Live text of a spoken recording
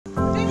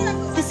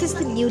is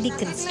the newly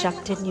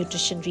constructed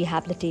Nutrition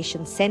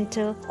Rehabilitation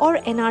Center or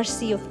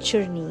NRC of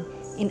Churni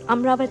in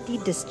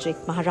Amravati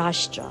district,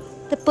 Maharashtra.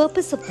 The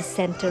purpose of the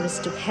center is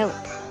to help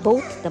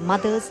both the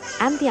mothers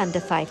and the under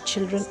 5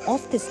 children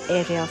of this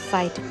area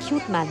fight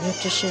acute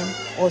malnutrition,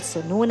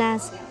 also known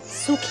as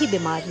सूखी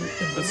बीमारी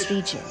in this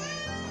region.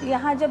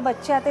 यहाँ जब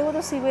बच्चे आते हैं वो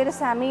तो severe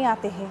सामने ही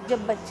आते हैं.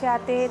 जब बच्चे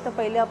आते हैं तो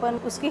पहले अपन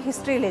उसकी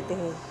हिस्ट्री लेते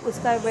हैं,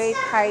 उसका वेट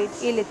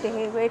हाइट ये लेते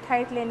हैं. वेट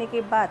हाइट लेने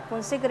के बाद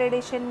कौन से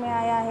ग्रेडेशन में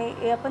आया है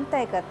ये अपन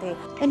तय करते हैं.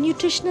 A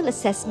nutritional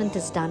assessment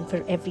is done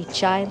for every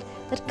child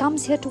that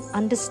comes here to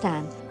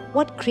understand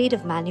what grade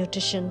of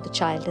malnutrition the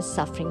child is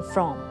suffering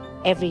from.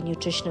 Every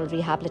nutritional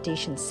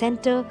rehabilitation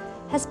center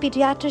has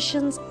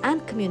pediatricians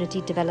and community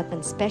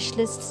development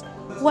specialists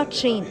who are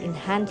trained in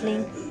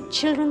handling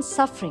children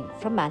suffering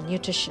from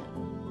malnutrition.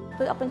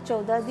 तो अपन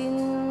 14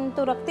 दिन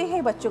तो रखते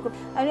हैं बच्चों को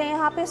और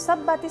यहाँ पे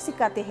सब बातें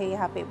सिखाते हैं.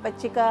 यहाँ पे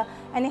बच्चे का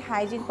यानी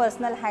हाइजीन,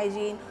 पर्सनल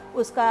हाइजीन,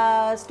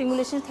 उसका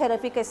स्टिमुलेशन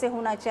थेरेपी कैसे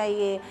होना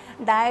चाहिए,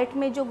 डाइट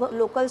में जो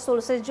लोकल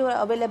सोर्सेज जो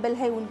अवेलेबल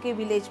है उनके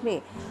विलेज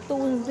में तो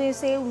उनमें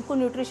से उनको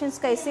न्यूट्रिशंस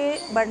कैसे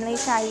बढ़ने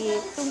चाहिए.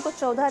 तो उनको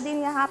 14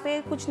 दिन यहाँ पे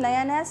कुछ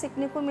नया नया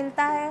सीखने को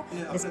मिलता है.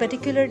 This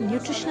particular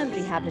nutritional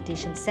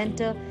rehabilitation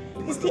center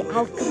is the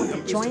outcome of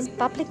a joint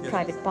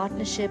public-private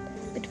partnership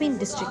between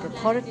district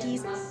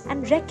authorities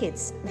and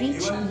Reckitt's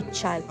Reach Eat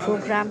Child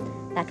program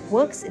that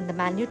works in the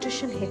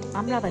malnutrition-hit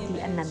Amravati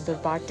and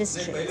Nandurbar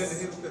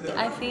districts.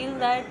 I feel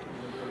that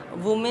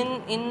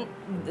women in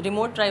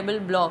remote tribal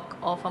block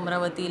of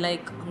Amravati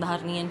like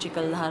Dharni and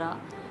Chikaldhara,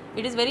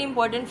 it is very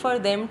important for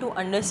them to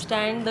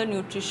understand the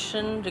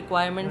nutrition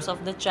requirements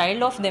of the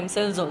child of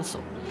themselves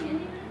also.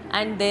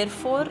 And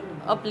therefore,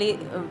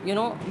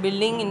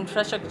 building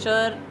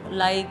infrastructure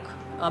like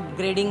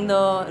upgrading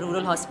the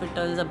rural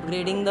hospitals,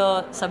 upgrading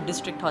the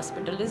sub-district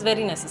hospital is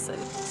very necessary.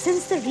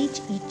 Since the Reach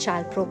Eat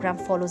Child program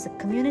follows a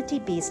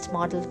community-based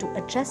model to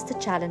address the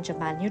challenge of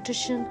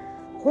malnutrition,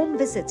 home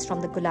visits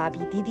from the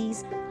Gulabi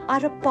Didis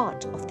are a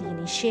part of the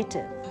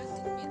initiative.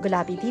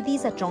 Gulabi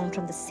Didis are drawn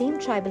from the same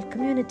tribal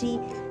community,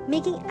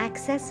 making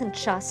access and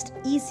trust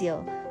easier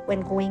when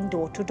going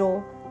door to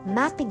door,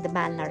 mapping the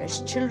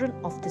malnourished children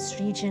of this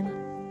region,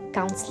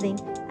 counseling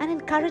and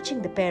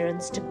encouraging the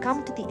parents to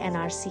come to the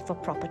NRC for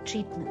proper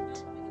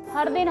treatment.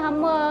 हर दिन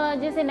हम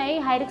जैसे नई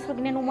high risk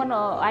pregnant woman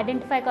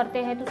identify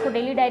करते हैं तो उसको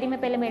daily diary में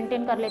पहले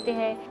मेंटेन कर लेते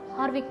हैं.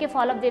 हर वीक के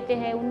फॉलोअप देते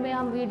हैं, उनमें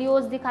हम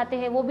वीडियोस दिखाते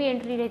हैं, वो भी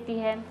एंट्री रहती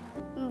है.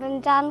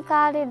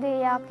 जानकारी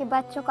दिया कि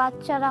बच्चों का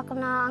अच्छा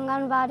रखना,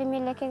 आंगनबाड़ी में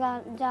लेके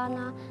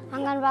जाना,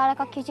 आंगनबाड़ी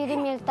का खिचड़ी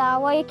मिलता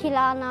वही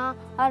खिलाना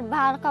और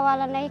बाहर का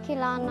वाला नहीं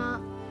खिलाना.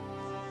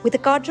 With a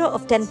cadre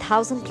of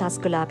 10,000 plus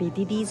Gulabi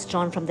Didis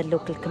drawn from the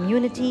local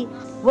community,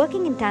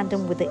 working in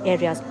tandem with the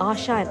area's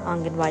Asha and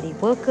Anganwadi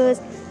workers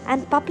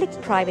and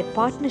public-private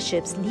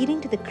partnerships leading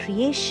to the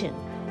creation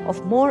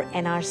of more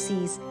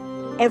NRCs,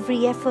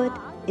 every effort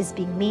is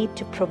being made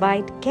to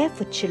provide care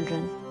for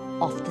children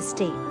of the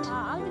state.